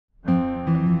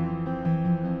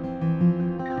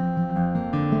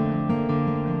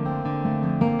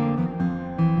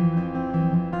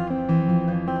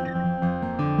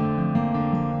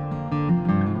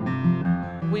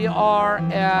are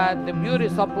at the beauty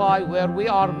supply where we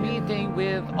are meeting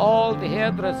with all the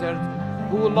hairdressers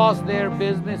who lost their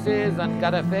businesses and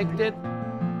got affected.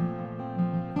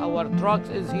 Our trucks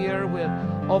is here with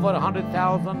over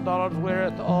 $100,000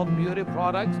 worth of beauty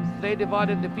products. They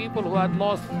divided the people who had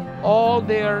lost all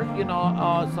their,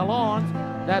 salons,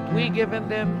 that we given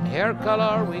them hair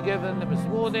color, we given them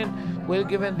smoothing, we're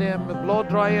giving them a blow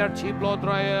dryer, cheap blow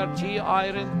dryer, cheap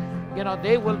iron.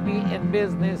 They will be in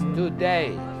business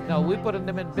today. We're putting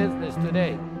them in business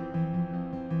today.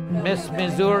 Miss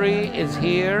Missouri is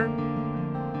here.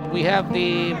 We have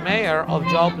the mayor of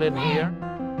Joplin here.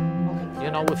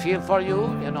 We feel for you,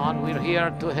 and we're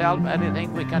here to help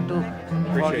anything we can do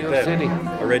for your city.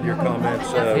 I read your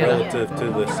comments relative to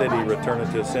the city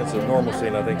returning to a sense of normalcy,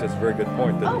 and I think that's a very good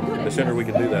point, that the sooner we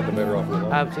can do that, the better off we'll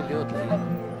be. Absolutely.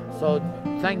 So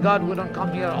thank God we don't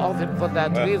come here often for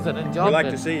that reason in Joplin. We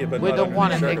like to see you, but we don't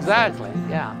want it. Exactly,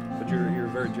 yeah. But you're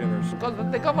very generous. Because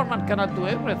the government cannot do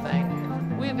everything.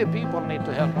 We the people need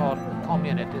to help our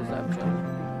communities, actually,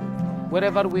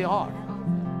 wherever we are.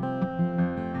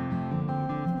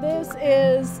 This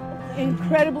is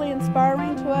incredibly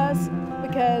inspiring to us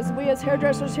because we as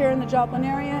hairdressers here in the Joplin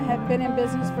area have been in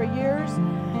business for years,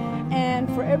 and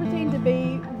for everything to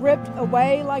be ripped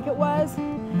away like it was,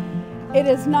 it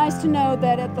is nice to know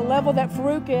that at the level that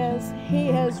Farouk is, he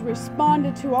has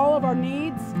responded to all of our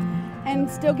needs and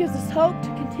still gives us hope to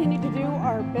continue to do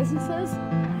our businesses.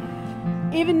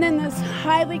 Even in this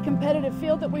highly competitive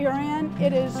field that we are in,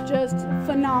 it is just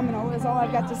phenomenal, is all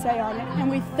I've got to say on it. And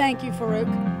we thank you, Farouk.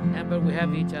 But we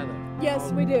have each other.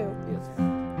 Yes, we do. Yes.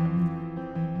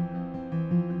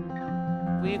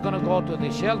 We're going to go to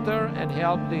the shelter and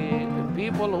help the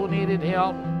people who needed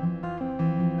help.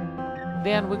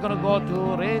 Then we're going to go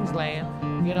to rangeland,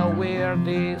 where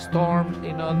the storm,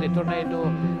 the tornado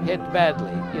hit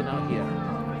badly, here.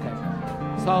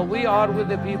 Okay. So we are with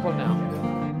the people now.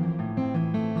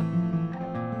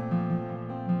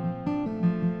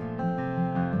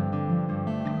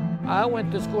 I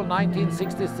went to school in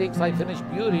 1966. I finished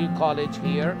beauty college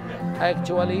here,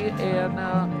 actually, and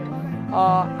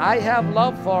I have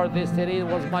love for this city. It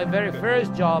was my very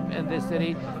first job in this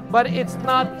city, but it's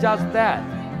not just that.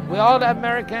 We all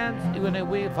Americans.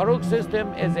 Farouk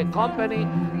System is a company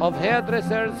of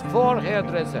hairdressers for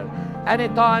hairdressers.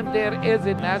 Anytime there is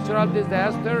a natural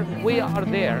disaster, we are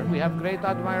there. We have great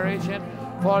admiration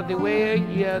for the way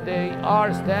they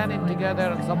are standing together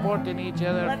and supporting each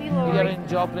other here in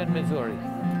Joplin, Missouri.